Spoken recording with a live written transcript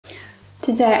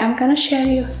Today I'm gonna show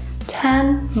you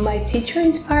 10 my teacher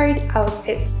inspired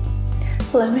outfits.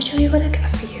 Let me show you what I got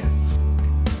for you.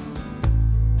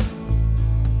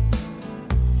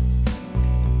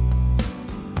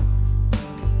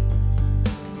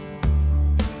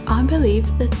 I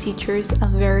believe that teachers are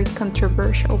very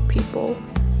controversial people,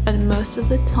 and most of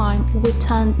the time we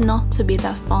tend not to be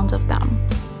that fond of them.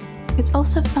 It's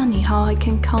also funny how I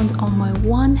can count on my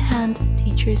one hand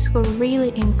teachers who really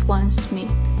influenced me.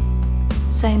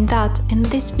 Saying that, in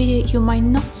this video you might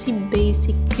not see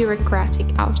basic bureaucratic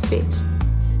outfits.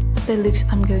 The looks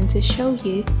I'm going to show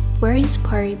you were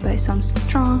inspired by some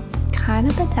strong, kind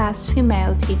of badass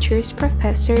female teachers,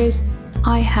 professors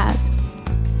I had.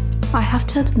 I have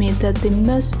to admit that the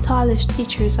most stylish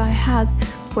teachers I had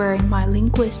were in my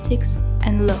linguistics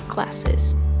and law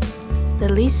classes. The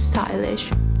least stylish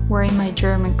were in my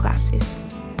German classes.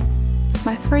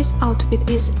 My first outfit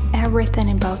is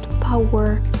everything about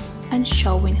power and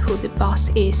showing who the boss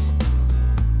is.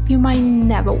 You might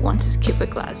never want to skip a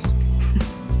class.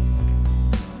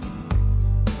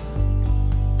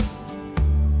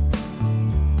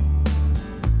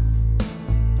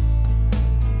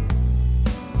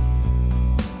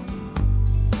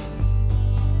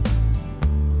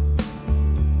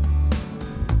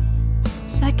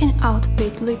 Second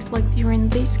outfit looks like during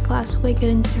this class we're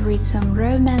going to read some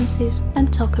romances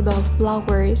and talk about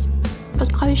flowers,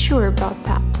 but are you sure about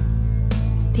that?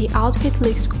 The outfit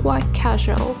looks quite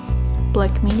casual: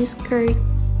 black miniskirt,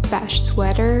 beige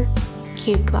sweater,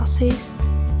 cute glasses,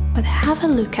 but have a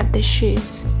look at the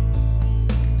shoes.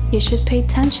 You should pay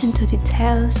attention to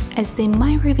details as they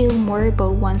might reveal more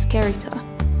about one's character.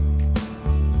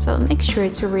 So make sure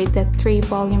to read that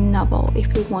 3-volume novel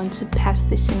if you want to pass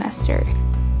the semester.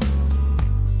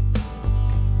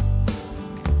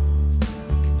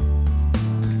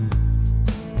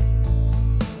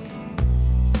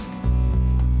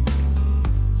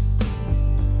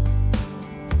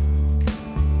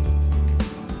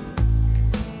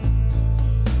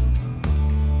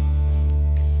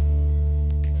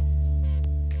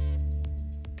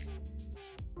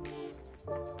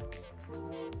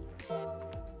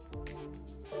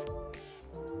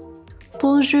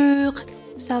 Bonjour,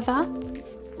 ça va?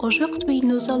 Aujourd'hui,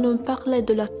 nous allons parler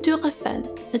de la Tour Eiffel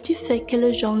et du fait que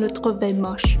les gens le trouvaient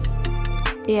moche.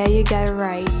 Yeah, you got it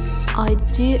right. I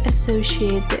do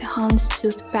associate the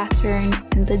houndstooth pattern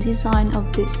and the design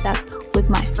of this set with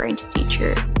my French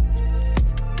teacher.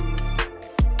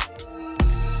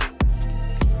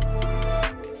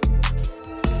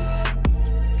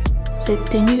 Cette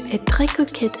tenue est très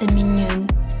coquette et mignonne.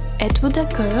 Êtes-vous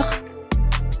d'accord?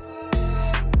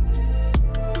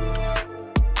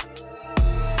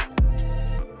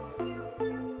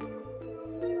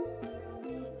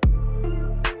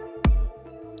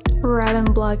 Red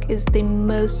and black is the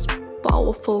most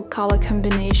powerful color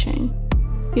combination.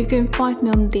 You can fight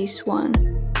me on this one,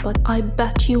 but I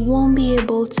bet you won't be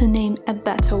able to name a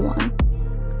better one.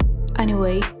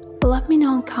 Anyway, let me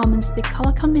know in comments the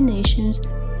color combinations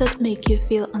that make you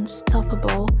feel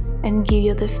unstoppable and give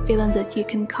you the feeling that you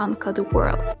can conquer the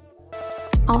world.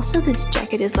 Also, this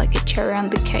jacket is like a cherry on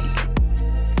the cake.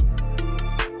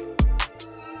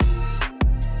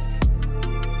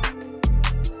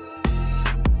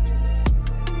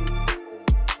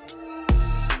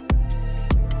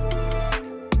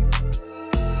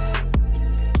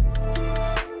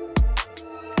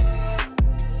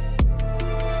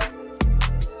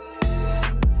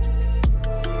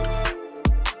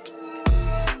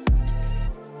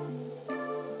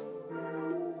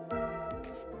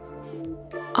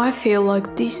 I feel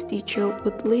like this teacher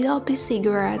would lit up a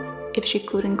cigarette if she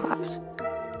could in class,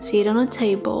 sit on a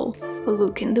table,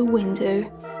 look in the window,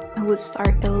 and would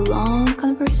start a long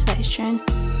conversation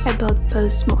about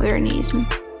postmodernism.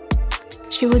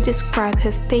 She would describe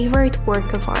her favorite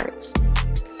work of art,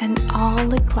 and all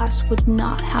the class would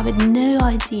not have no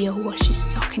idea what she's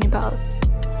talking about.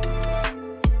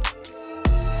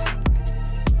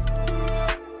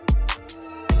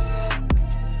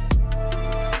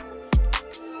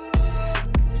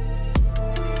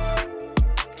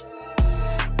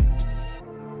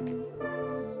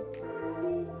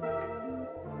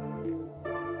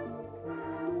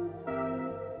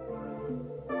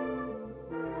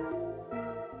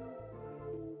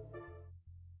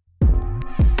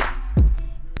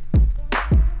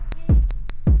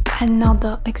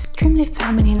 Another extremely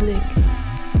feminine look.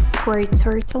 Gray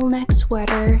turtleneck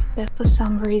sweater that for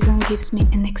some reason gives me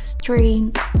an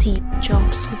extreme Steve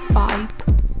Jobs vibe.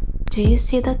 Do you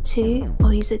see that too,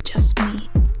 or is it just me?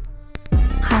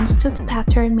 Houndstooth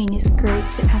pattern miniskirt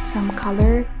to add some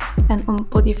color and un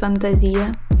po' di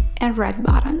fantasia, and red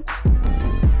buttons.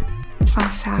 Fun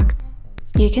fact,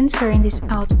 you can turn this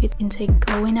outfit into a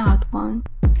going out one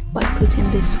by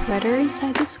putting this sweater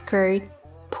inside the skirt,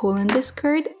 pulling the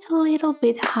skirt a little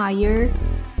bit higher,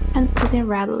 and putting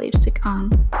red lipstick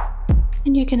on.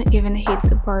 And you can even hit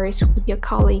the bars with your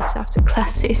colleagues after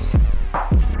classes.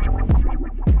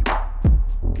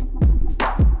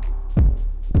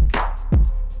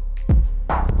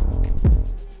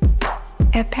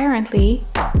 Apparently,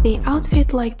 the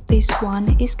outfit like this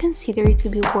one is considered to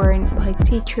be worn by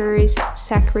teachers,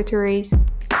 secretaries,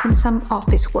 and some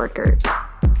office workers.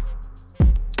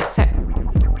 So,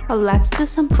 let's do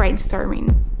some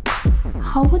brainstorming.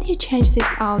 How would you change this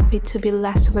outfit to be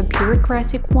less of a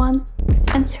bureaucratic one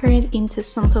and turn it into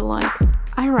something like,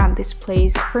 I run this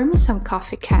place, bring me some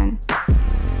coffee can?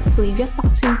 Leave your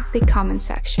thoughts in the comment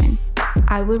section.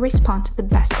 I will respond to the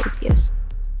best ideas.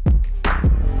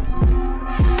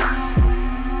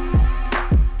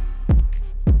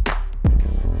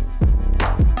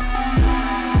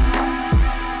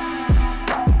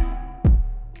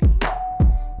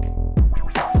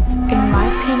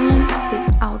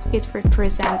 It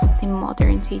represents the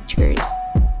modern teachers,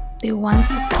 the ones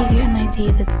that give you an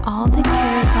idea that all they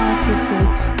care about is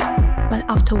looks, but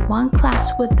after one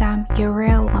class with them you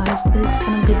realize that it's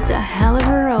gonna be the hell of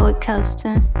a roller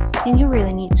coaster and you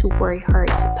really need to work hard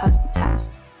to pass the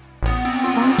test.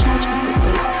 Don't judge a book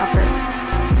by its cover.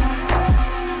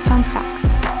 Fun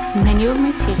fact, many of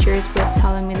my teachers were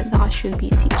telling me that I should be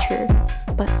a teacher,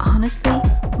 but honestly,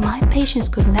 my patience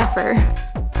could never.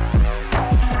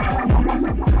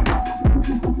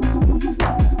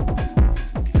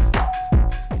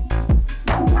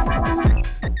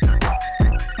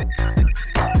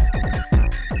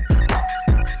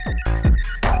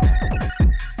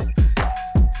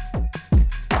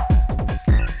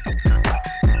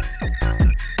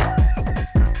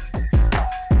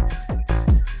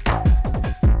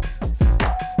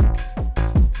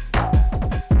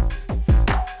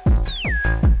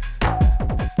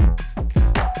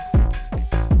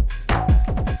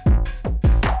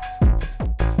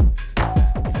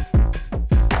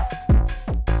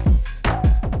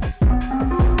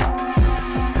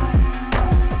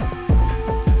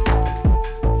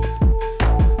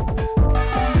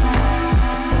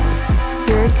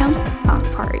 Here comes the fun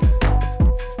part.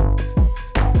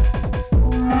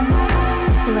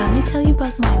 Let me tell you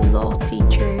about my law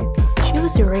teacher. She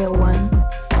was a real one.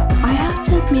 I have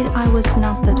to admit I was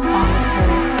not that fond of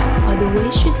her, but the way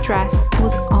she dressed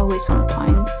was always on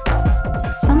point.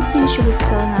 Some things she was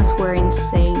telling us were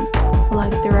insane,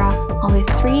 like there are only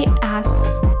 3 S's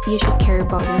you should care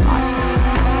about in life.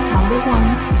 Number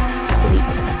 1, sleep.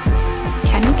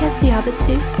 Can you guess the other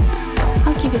 2?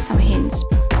 I'll give you some hints.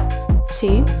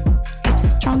 2, it's a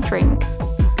strong drink.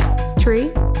 3,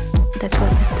 that's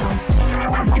what it does to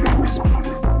your dreams.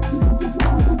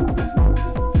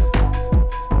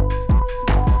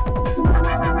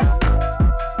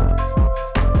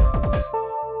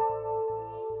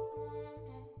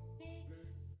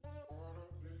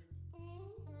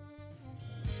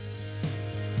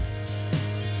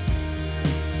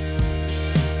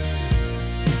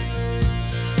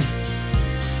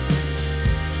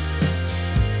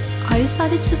 I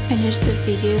decided to finish the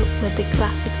video with the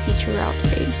classic teacher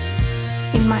outfit.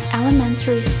 In my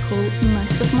elementary school,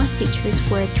 most of my teachers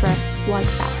were dressed like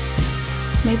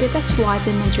that. Maybe that's why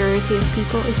the majority of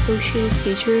people associate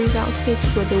teachers' outfits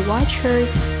with a white shirt,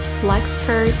 black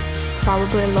skirt,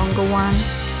 probably a longer one,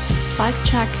 black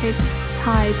jacket,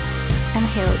 tights, and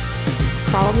heels,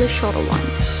 probably shorter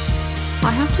ones.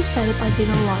 I have to say that I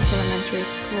didn't like elementary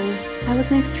school. I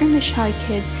was an extremely shy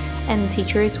kid and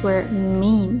teachers were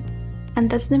mean. And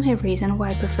that's the main reason why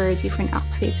I prefer different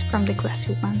outfits from the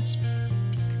classy ones.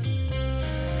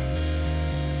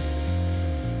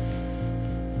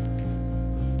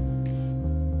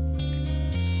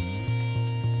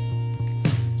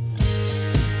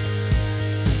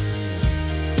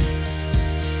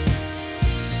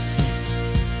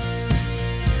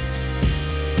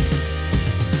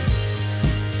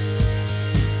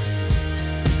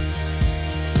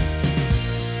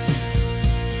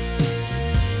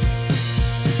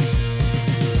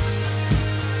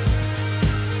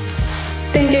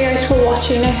 Thank you guys for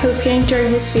watching. I hope you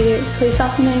enjoyed this video. Please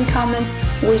let me know in comments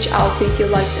which outfit you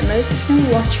like the most and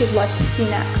what you'd like to see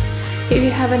next. If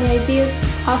you have any ideas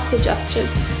or suggestions,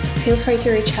 feel free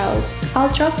to reach out.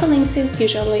 I'll drop the links as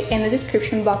usually in the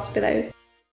description box below.